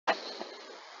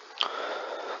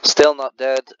Still Not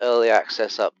Dead, Early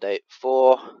Access Update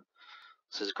 4.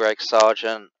 This is Greg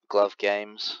Sargent, Glove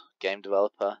Games, game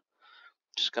developer.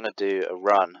 Just gonna do a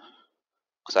run,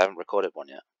 because I haven't recorded one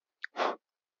yet.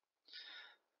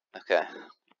 Okay.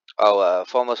 Oh,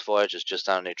 Formless Voyage has just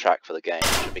done a new track for the game,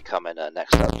 which should be coming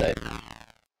next update.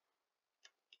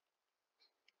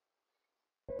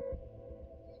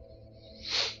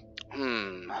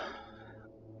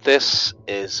 This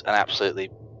is an absolutely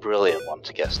brilliant one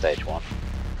to get stage 1.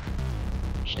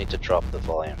 Just need to drop the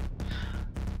volume.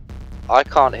 I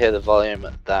can't hear the volume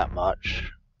that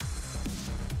much.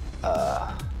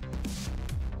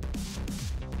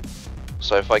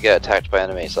 So if I get attacked by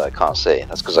enemies that I can't see,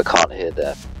 that's because I can't hear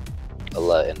their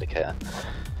alert indicator.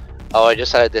 Oh, I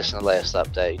just added this in the latest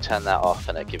update. You turn that off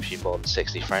and it gives you more than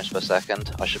 60 frames per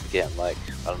second. I should be getting like,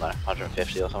 I don't know,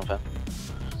 150 or something.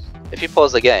 If you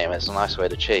pause the game, it's a nice way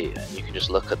to cheat, and you can just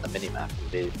look at the minimap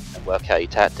and work out your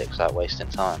tactics without wasting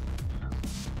time.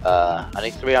 I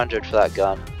need 300 for that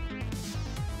gun.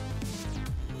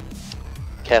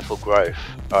 Careful growth.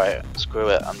 Alright, screw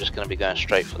it. I'm just going to be going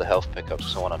straight for the health pickups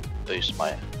because I want to boost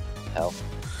my health.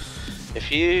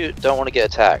 If you don't want to get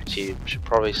attacked, you should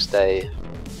probably stay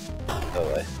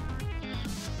away.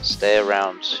 Stay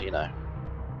around, you know,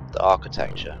 the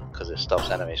architecture because it stops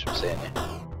enemies from seeing you.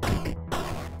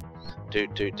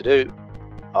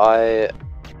 I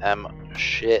am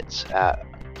shit at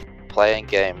playing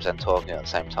games and talking at the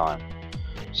same time.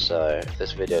 So if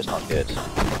this video is not good,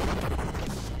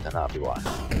 then that'll be why.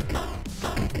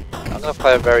 I'm going to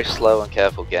play a very slow and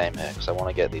careful game here because I want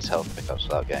to get these health pickups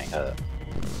without getting hurt.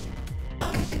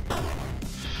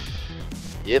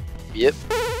 Yep,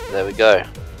 there we go.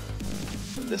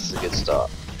 This is a good start.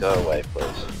 Go away,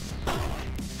 please.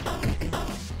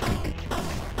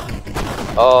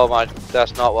 Oh my,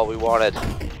 that's not what we wanted.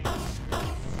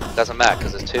 Doesn't matter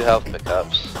because there's 2 health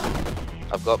pickups.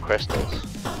 I've got crystals.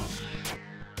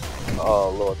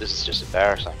 Oh lord, this is just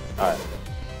embarrassing. Alright.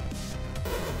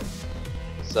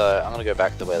 So, I'm gonna go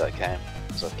back the way that I came,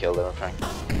 because I've killed everything.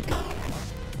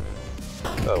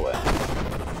 Go away.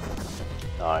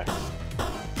 No.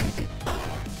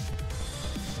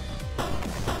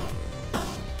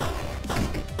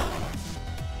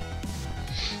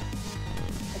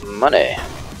 Money.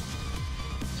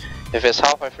 If it's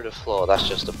halfway through the floor, that's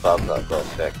just a bug that I've got to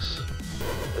fix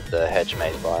with the hedge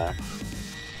maze biome,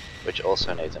 which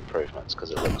also needs improvements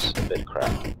because it looks a bit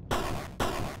crap.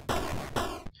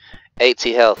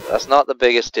 80 health, that's not the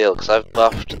biggest deal because I've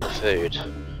buffed the food.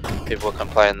 People were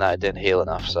complaining that it didn't heal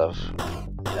enough, so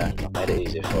I've made it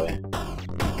easier for you.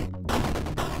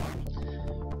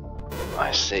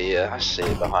 I see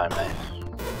you behind me.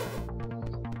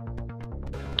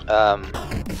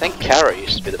 I think carrot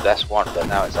used to be the best one, but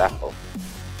now it's apple.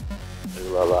 Ooh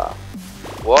la la.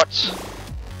 What?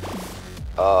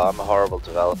 Oh, I'm a horrible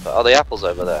developer. Oh, the apple's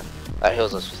over there. That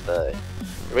heals us for 30.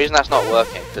 The reason that's not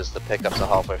working because the pickups are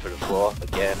halfway through the floor.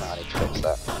 Again, I need to fix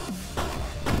that.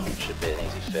 Should be an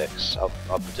easy fix. I'll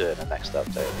do it in the next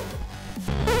update.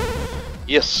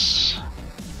 Yes!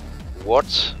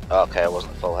 What? Okay, I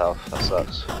wasn't full health. That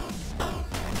sucks.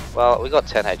 Well, we got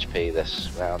 10 HP this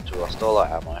round. We lost all our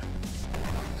ammo.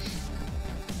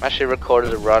 I actually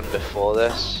recorded a run before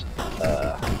this.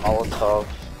 Molotov.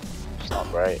 It's not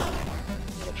great.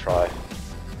 I'm gonna try.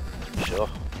 Sure.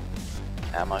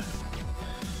 Ammo.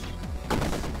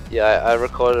 Yeah, I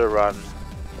recorded a run,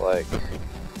 like,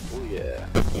 oh yeah.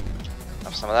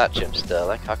 Have some of that, Jim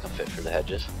Sterling. I can fit through the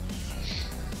hedges.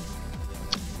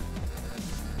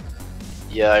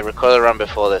 Yeah, I recorded a run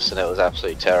before this and it was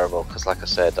absolutely terrible because, like I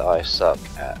said, I suck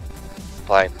at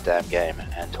playing the damn game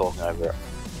and talking over it.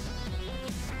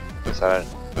 Because I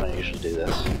don't usually do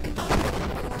this.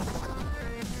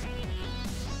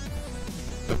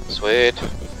 Sweet.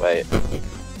 Wait.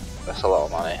 That's a lot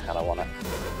of money. I don't want it.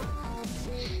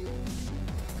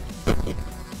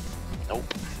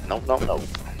 Nope.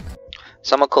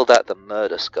 Someone called that the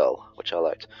murder skull, which I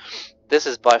liked. This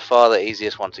is by far the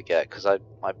easiest one to get because I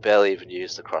barely even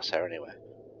use the crosshair anyway.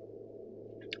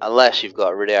 Unless you've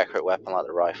got a really accurate weapon like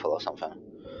the rifle or something.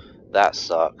 That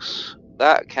sucks.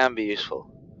 That can be useful.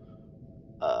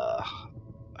 I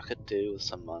could do with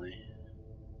some money.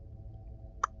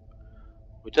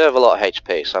 We do have a lot of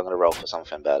HP, so I'm going to roll for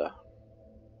something better.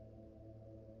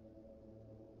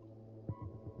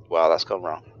 Wow, that's gone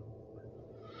wrong.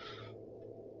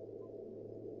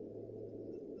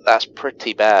 That's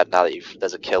pretty bad now that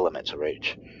there's a kill limit to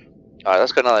reach. Alright,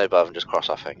 let's go another above and just cross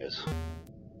our fingers.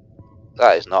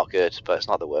 That is not good, but it's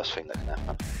not the worst thing that can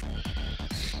happen.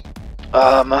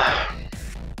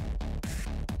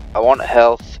 I want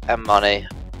health and money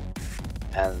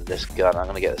and this gun. I'm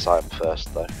gonna get this item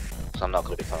first though, because I'm not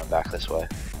going to be coming back this way.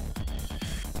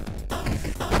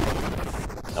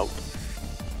 Nope.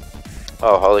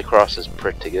 Oh, Holy Cross is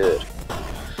pretty good.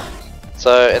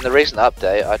 So in the recent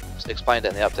update, I explained it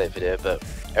in the update video, but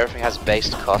everything has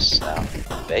based costs now.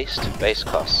 Base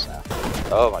costs now.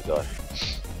 Oh my god.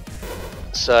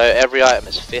 So every item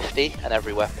is 50 and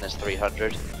every weapon is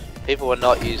 300. People were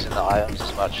not using the items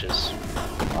as much as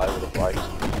I would have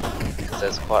liked, because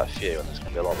there's quite a few and there's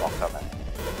going to be a lot more coming.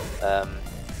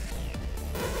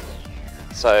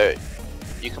 So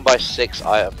you can buy 6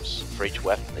 items for each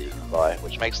weapon that you can buy,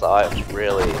 which makes the items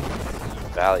really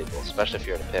valuable, especially if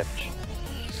you're in a pinch.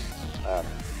 Oh,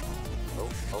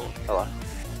 hello.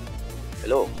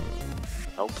 Hello.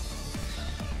 Nope.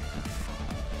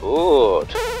 Ooh,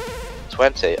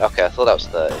 20. Okay, I thought that was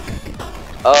 30.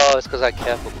 Oh, it's because I had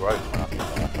careful growth when I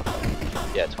picked that up.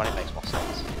 Okay. Yeah, 20 makes more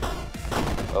sense.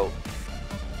 Oh.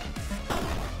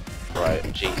 Right,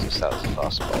 Jesus, that was a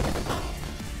fast spot.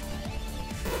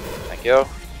 Thank you.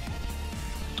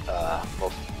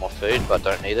 More food, but I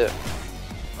don't need it.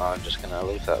 I'm just gonna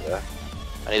leave that there.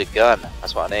 I need a gun,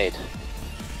 that's what I need.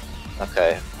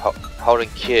 Okay, holding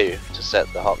Q to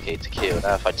set the hotkey to Q, and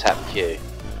now if I tap Q,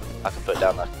 I can put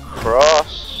down the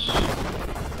cross.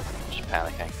 Just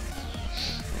panicking.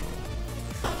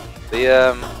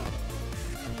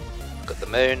 Got the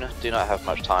moon, do not have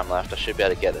much time left. I should be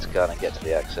able to get this gun and get to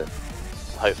the exit.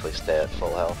 And hopefully stay at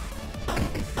full health.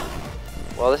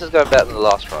 Well, this is going better than the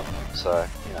last run, so,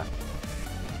 you know.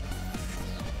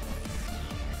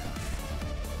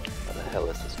 Where the hell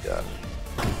is this gun?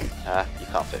 Ah, you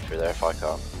can't fit through there if I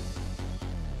can't.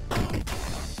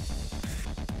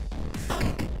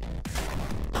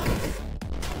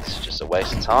 This is just a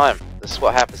waste of time. This is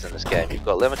what happens in this game. You've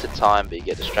got limited time, but you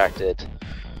get distracted.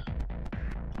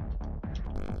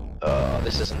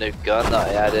 This is a new gun that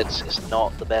I added. It's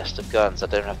not the best of guns. I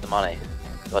don't have the money.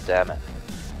 God damn it.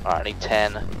 Alright, I need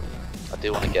 10. I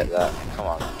do want to get that. Come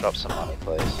on, drop some money,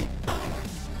 please.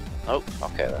 Nope.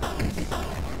 Okay then.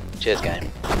 Cheers, game.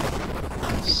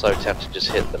 So tempted to just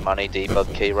hit the money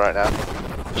debug key right now,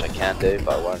 which I can do,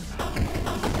 but I won't.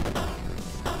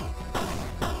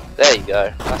 There you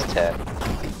go. That's 10.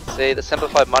 See, the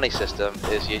simplified money system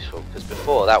is useful, because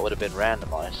before that would have been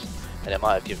randomized, and it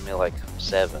might have given me like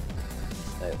 7.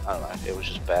 I don't know, it was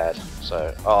just bad.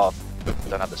 So, oh, I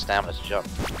don't have the stamina to jump.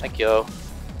 Thank you.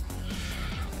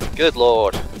 Good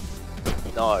lord.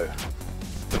 No.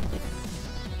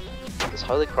 Does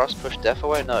Holy Cross push death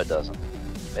away? No, it doesn't.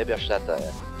 Maybe I should add that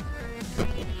in.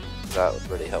 That would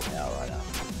really help me out right now.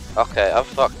 Okay, I've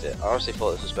fucked it. I honestly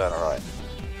thought this was going alright.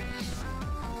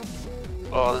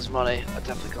 Oh, there's money. I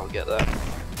definitely can't get that.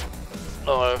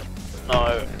 No.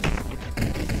 No.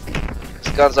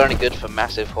 This gun's only good for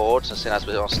massive hordes, and seeing as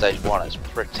we're on stage 1, it's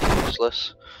pretty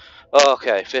useless.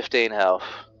 Okay, 15 health.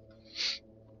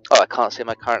 Oh, I can't see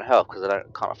my current health because I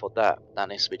can't afford that. That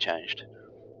needs to be changed.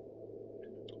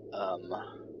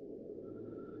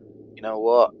 You know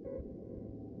what?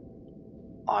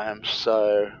 I am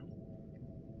so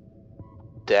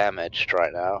damaged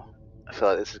right now. I feel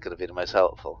like this is going to be the most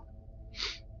helpful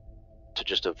to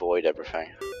just avoid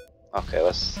everything. Okay,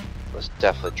 let's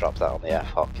definitely drop that on the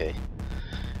F hotkey,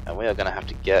 and we are going to have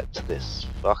to get to this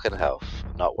fucking health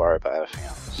and not worry about anything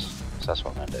else. So that's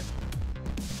what I'm going to do.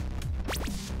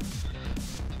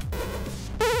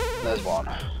 There's one.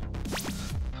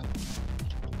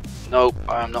 Nope,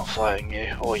 I am not fighting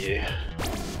you or you.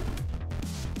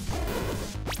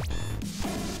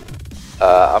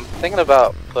 I'm thinking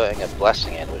about putting a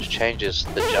blessing in, which changes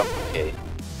the jump key.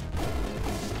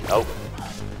 Nope.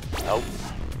 Nope.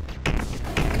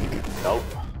 Nope.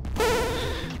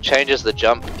 Changes the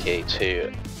jump key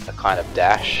to a kind of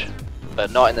dash,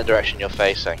 but not in the direction you're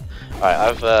facing.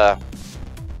 Alright,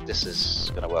 this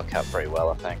is going to work out pretty well,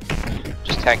 I think.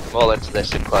 Just tank them all into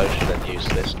this enclosure, then use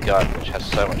this gun, which has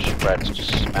so much spread, to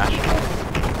just smash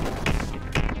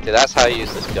them. See, that's how you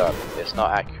use this gun. It's not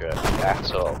accurate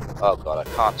at all. Oh god, I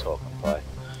can't talk and play.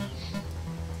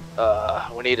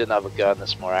 We need another gun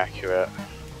that's more accurate.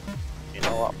 You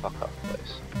know what? Fuck up,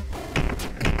 please.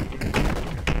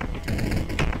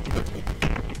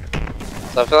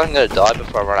 So I feel like I'm going to die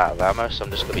before I run out of ammo, so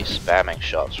I'm just going to be spamming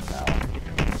shots from now on.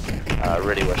 I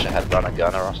really wish I had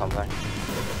runner-gunner or something.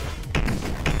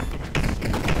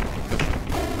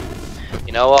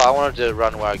 You know what, I want to do a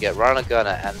run where I get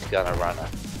runner-gunner and gunner-runner,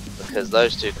 because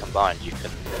those two combined you can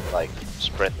like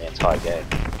sprint the entire game.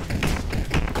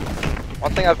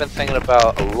 One thing I've been thinking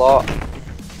about a lot,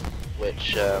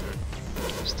 which I'm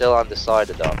still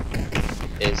undecided on,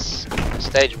 is in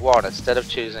stage 1, instead of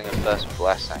choosing a first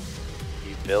blessing,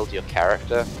 you build your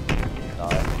character. No.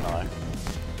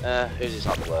 Uzi's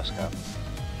not the worst gun.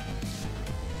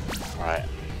 Right,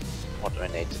 what do we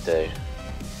need to do?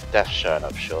 Death's showing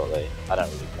up shortly. I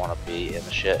don't really want to be in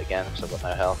the shit again because I've got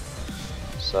no health.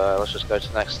 So let's just go to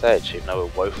the next stage, even though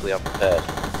we're woefully unprepared.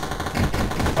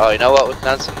 Oh, you know what? We can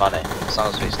earn some money, as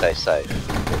long as we stay safe,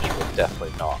 which we're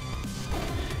definitely not.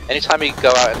 Anytime you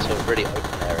go out into a really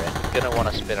open area, you're going to want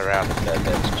to spin around a fair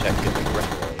bit to check your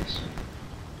peripherals,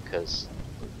 because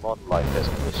more than likely there's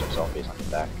going to be some zombies on your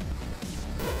back.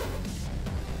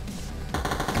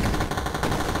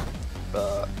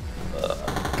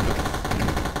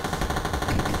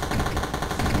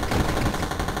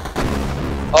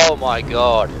 Oh my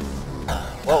god!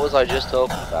 What was I just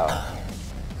talking about?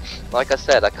 Like I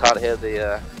said, I can't hear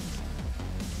the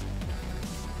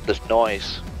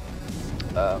noise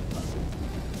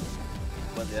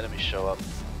when the enemies show up.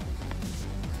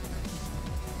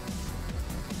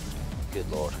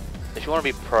 Good lord. If you want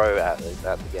to be pro at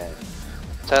the game,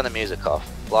 turn the music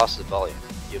off, blast the volume.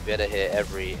 You'll be able to hear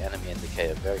every enemy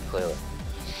indicator very clearly.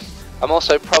 I'm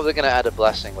also probably going to add a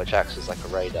blessing which acts as like a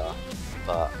radar,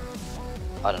 but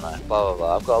I don't know, blah blah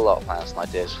blah. I've got a lot of plans and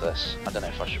ideas for this. I don't know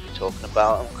if I should be talking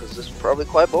about them because this is probably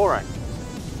quite boring.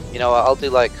 You know what, I'll do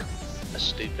like a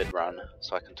stupid run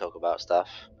so I can talk about stuff.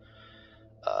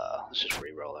 Let's just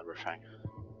re-roll everything.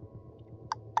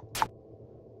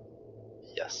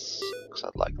 Yes, because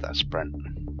I'd like that sprint.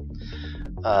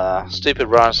 Stupid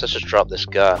runs, let's just drop this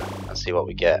gun and see what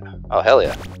we get. Oh hell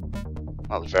yeah.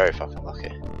 I was very fucking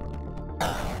lucky.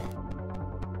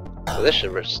 So this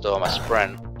should restore my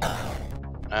sprint.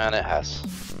 And it has.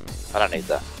 I don't need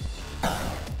that.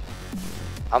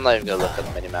 I'm not even going to look at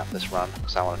the minimap this run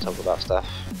because I want to talk about stuff.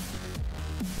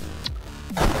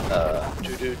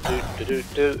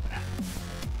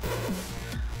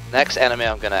 Next enemy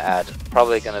I'm going to add,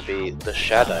 probably going to be the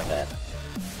Shadow Men.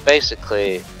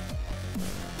 Basically,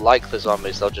 like the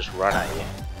zombies, they'll just run at you.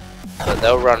 But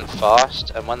they'll run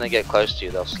fast, and when they get close to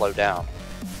you, they'll slow down.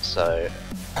 So,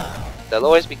 they'll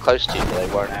always be close to you, but they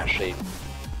won't actually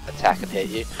attack and hit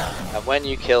you. And when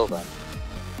you kill them,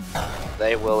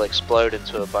 they will explode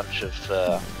into a bunch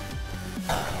of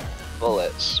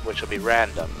bullets, which will be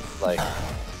random. Like,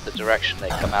 the direction they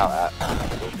come out at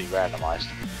will be randomized.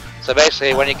 So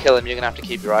basically, when you kill them, you're going to have to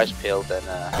keep your eyes peeled and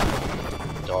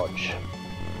dodge.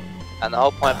 And the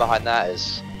whole point behind that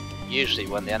is, usually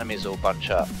when the enemies all bunch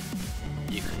up,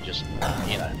 you can just,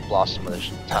 you know, blast them with a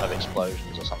ton of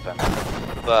explosions or something.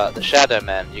 But the Shadow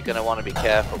Men, you're going to want to be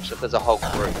careful, because if there's a whole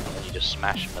group and you just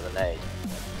smash them with a nade,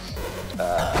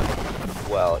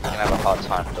 well, you're going to have a hard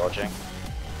time dodging.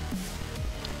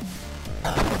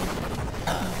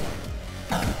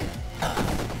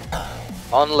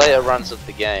 On later runs of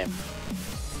the game,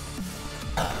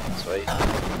 sweet,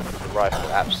 the rifle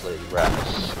absolutely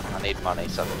wrecks. I need money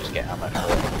so I can just get ammo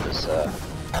for it, because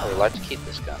I would like to keep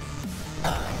this gun.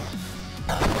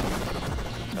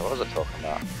 So what was I talking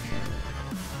about?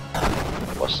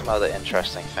 What's some other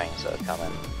interesting things that are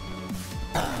coming?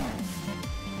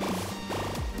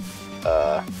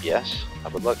 Yes, I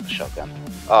would like the shotgun.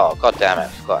 Oh, god damn it, I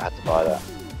forgot I had to buy that.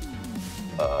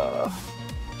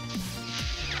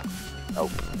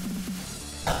 Nope.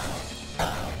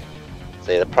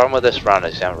 See, the problem with this run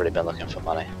is you haven't really been looking for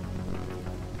money.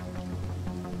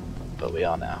 But we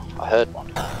are now. I heard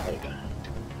one. There we go.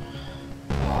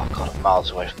 Oh god, I'm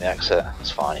miles away from the exit.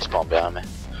 It's fine, he spawned behind me.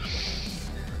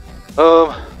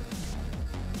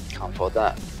 Can't afford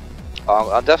that.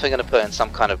 I'm definitely going to put in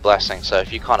some kind of blessing, so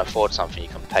if you can't afford something, you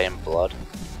can pay in blood.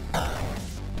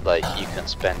 Like, you can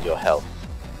spend your health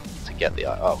to get the...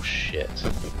 Oh shit.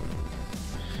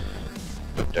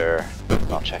 Durr.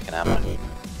 Not checking ammo.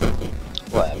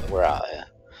 Whatever, we're out here.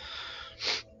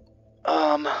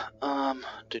 Oh,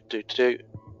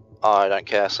 I don't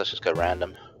care, so let's just go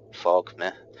random. Fog,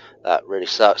 meh. That really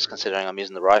sucks considering I'm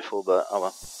using the rifle, but oh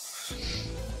well.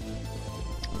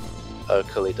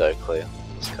 Oakley dokley.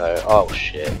 Let's go. Oh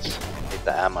shit. Need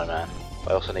the ammo, man.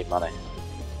 I also need money.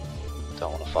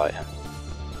 Don't want to fight him.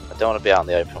 I don't want to be out in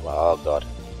the open. Oh god.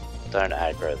 Don't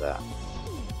aggro that.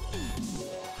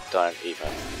 Don't even.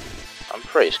 I'm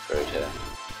pretty screwed here.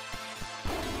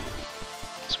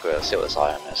 Screw it, let's see what this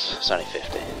item is. It's only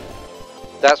 50.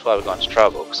 That's why we got into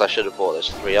trouble, because I should have bought those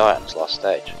 3 items last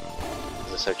stage. Because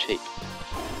they're so cheap.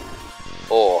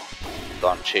 Or,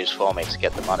 go and choose for me to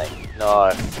get the money.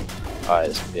 No. Alright,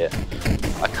 this can be it.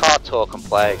 I can't talk and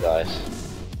play, guys.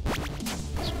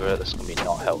 Screw it, this is going to be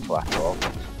not helpful at all.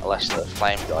 Unless the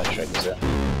flame guy triggers it.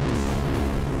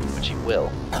 Which he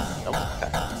will. Nope,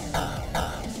 okay.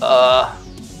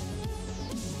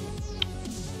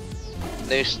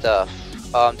 New stuff.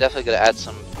 Oh, I'm definitely going to add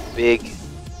some big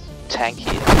tanky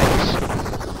effects.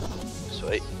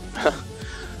 Sweet.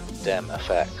 Damn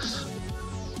effects.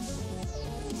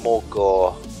 more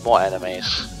gore, more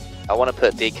enemies. I want to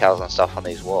put decals and stuff on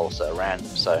these walls that are random,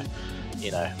 so,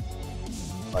 you know,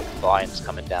 like vines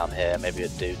coming down here, maybe a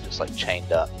dude that's like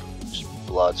chained up, just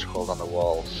blood scrawled on the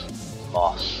walls,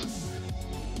 moss.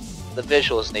 The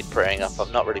visuals need prettying up.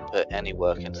 I've not really put any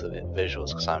work into the visuals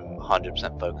because I'm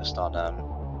 100% focused on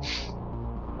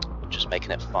just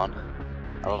making it fun.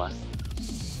 I don't know.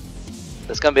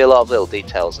 There's going to be a lot of little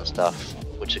details and stuff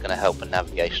which are going to help in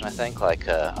navigation, I think, like,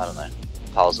 I don't know,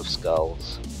 piles of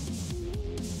skulls.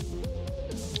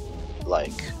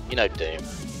 Like, you know Doom,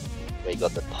 where you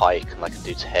got the pike and like a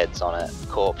dude's heads on it,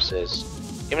 corpses,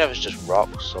 even if it's just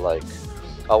rocks, or like,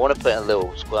 I want to put in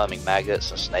little squirming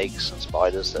maggots and snakes and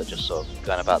spiders that are just sort of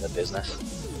going about their business.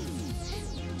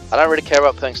 I don't really care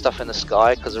about putting stuff in the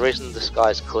sky, because the reason the sky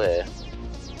is clear,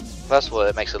 first of all,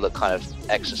 it makes it look kind of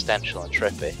existential and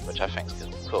trippy, which I think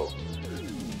is cool.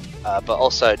 But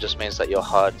also it just means that your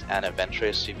HUD and inventory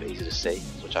is super easy to see,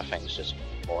 which I think is just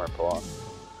more important.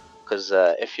 Because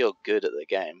if you're good at the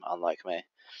game, unlike me,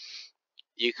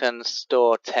 you can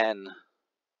store 10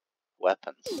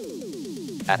 weapons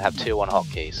and have 2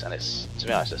 hotkeys, and it's, to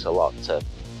be honest, it's a lot to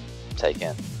take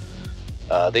in.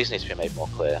 These need to be made more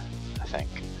clear, I think.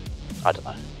 I don't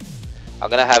know. I'm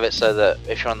going to have it so that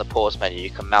if you're on the pause menu, you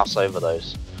can mouse over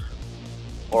those,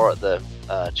 or at the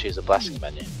choose a blessing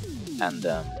menu, and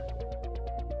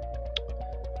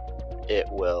it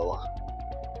will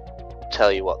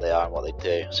tell you what they are and what they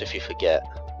do. So if you forget,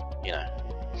 you know,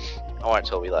 I want it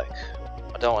to all be like,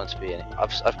 I don't want it to be any.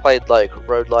 I've played like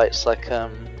rogue-lites, like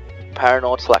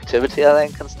paranormal activity, I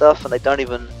think, and stuff, and they don't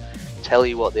even tell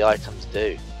you what the items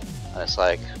do, and it's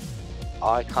like,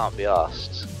 I can't be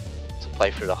asked to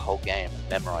play through the whole game and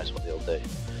memorize what they all do,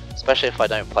 especially if I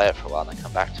don't play it for a while and then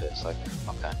come back to it. It's like,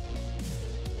 okay,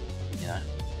 you know.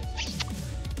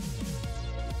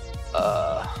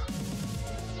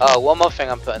 Oh, one more thing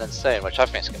I'm putting in soon, which I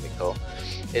think is going to be cool,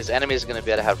 is enemies are going to be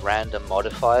able to have random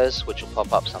modifiers which will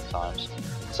pop up sometimes.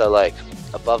 So like,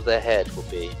 above their head will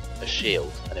be a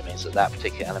shield, and it means that that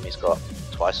particular enemy's got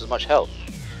twice as much health.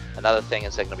 Another thing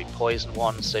is they're going to be poison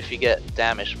ones, so if you get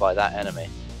damaged by that enemy,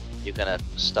 you're going to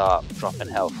start dropping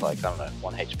health, like, I don't know,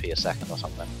 1 HP a second or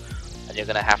something. And you're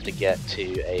going to have to get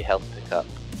to a health pickup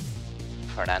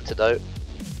for an antidote,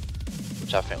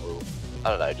 which I think will, I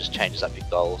don't know, just changes up your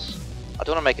goals. I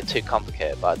don't want to make it too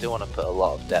complicated, but I do want to put a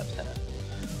lot of depth in it.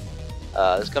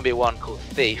 There's going to be one called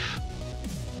Thief,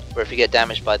 where if you get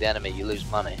damaged by the enemy, you lose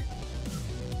money.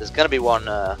 There's going to be one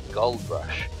Gold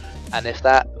Rush, and if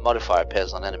that modifier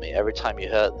appears on enemy, every time you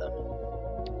hurt them,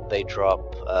 they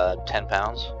drop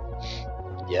 £10.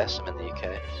 Yes, I'm in the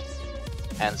UK.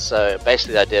 And so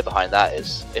basically the idea behind that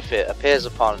is, if it appears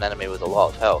upon an enemy with a lot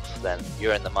of health, then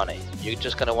you're in the money. You're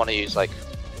just going to want to use like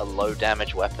a low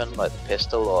damage weapon, like the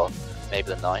pistol or maybe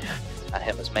the knife, and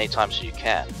hit them as many times as you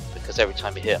can, because every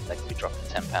time you hit them, they can be dropping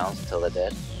 £10 until they're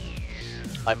dead.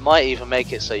 I might even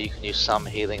make it so you can use some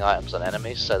healing items on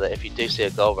enemies, so that if you do see a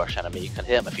Gold Rush enemy, you can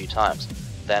hit them a few times,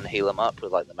 then heal them up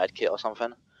with like the medkit or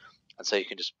something, and so you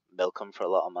can just milk them for a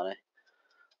lot of money.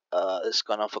 This has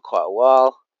gone on for quite a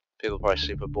while. People are probably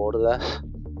super bored of this.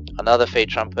 Another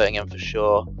feature I'm putting in for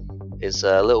sure is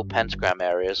little pentagram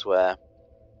areas where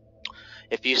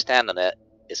if you stand on it,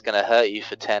 it's going to hurt you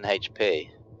for 10 HP,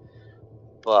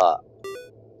 but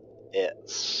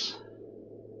it's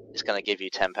going to give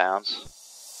you £10.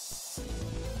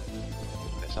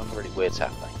 Okay, something really weird's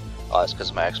happening. Oh, it's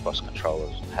because my Xbox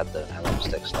controllers had the hello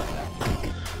stick stuck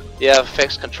down. Yeah, I've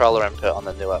fixed controller input on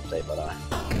the new update, by the way.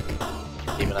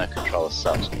 Even though controller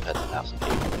sucks compared to mouse and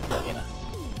keyboard, but you know.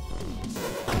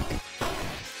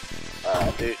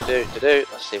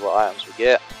 Let's see what items we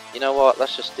get. You know what?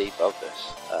 Let's just debug this.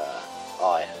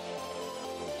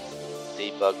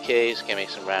 Debug keys, give me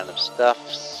some random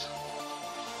stuffs.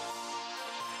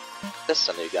 This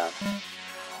is a new gun.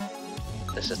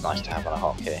 This is nice to have on a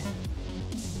hotkey.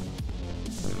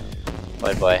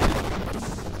 Bye bye.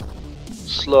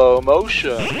 Slow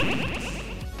motion.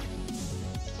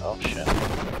 Oh shit.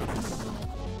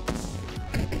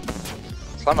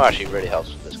 Slammer actually really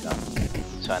helps with this gun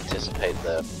to anticipate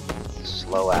the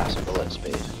slow ass bullet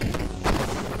speed.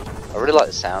 I really like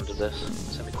the sound of this.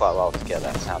 It's gonna be quite a while to get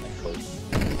that sounding cool.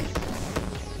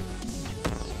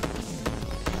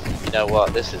 You know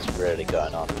what? This is really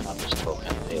going on. I'm just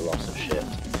talking a lot of shit.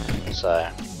 So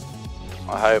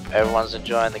I hope everyone's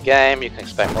enjoying the game. You can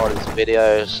expect more of these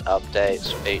videos,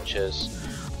 updates, features.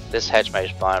 This hedge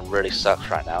maze biome really sucks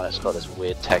right now, and it's got this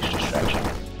weird texture stretching,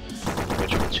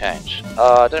 which will change.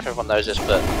 I don't know if everyone knows this,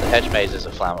 but the hedge mazes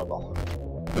are flammable.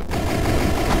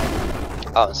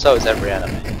 Oh, and so is every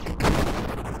enemy.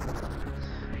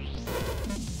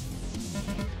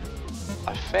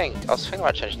 I I was thinking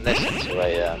about changing this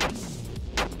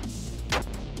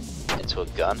into a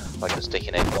gun, like a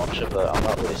sticky egg launcher, but I'm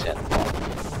not really seeing the point.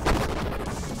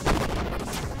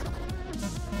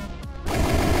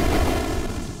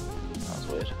 That was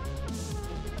weird.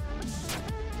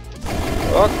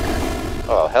 Fuck!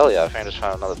 Oh hell yeah! I think I just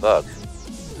found another bug.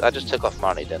 I just took off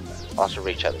money, didn't I? I'll have to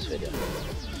recheck this video.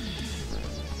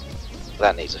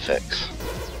 That needs a fix.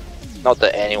 Not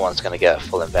that anyone's going to get a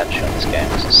full inventory on this game,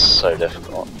 this is so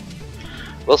difficult.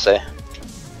 We'll see.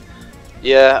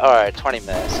 Yeah, alright, 20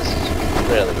 minutes, this is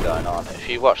really going on. If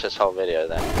you watch this whole video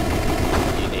then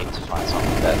you need to find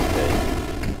something better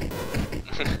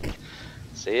to do.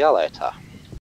 See ya later.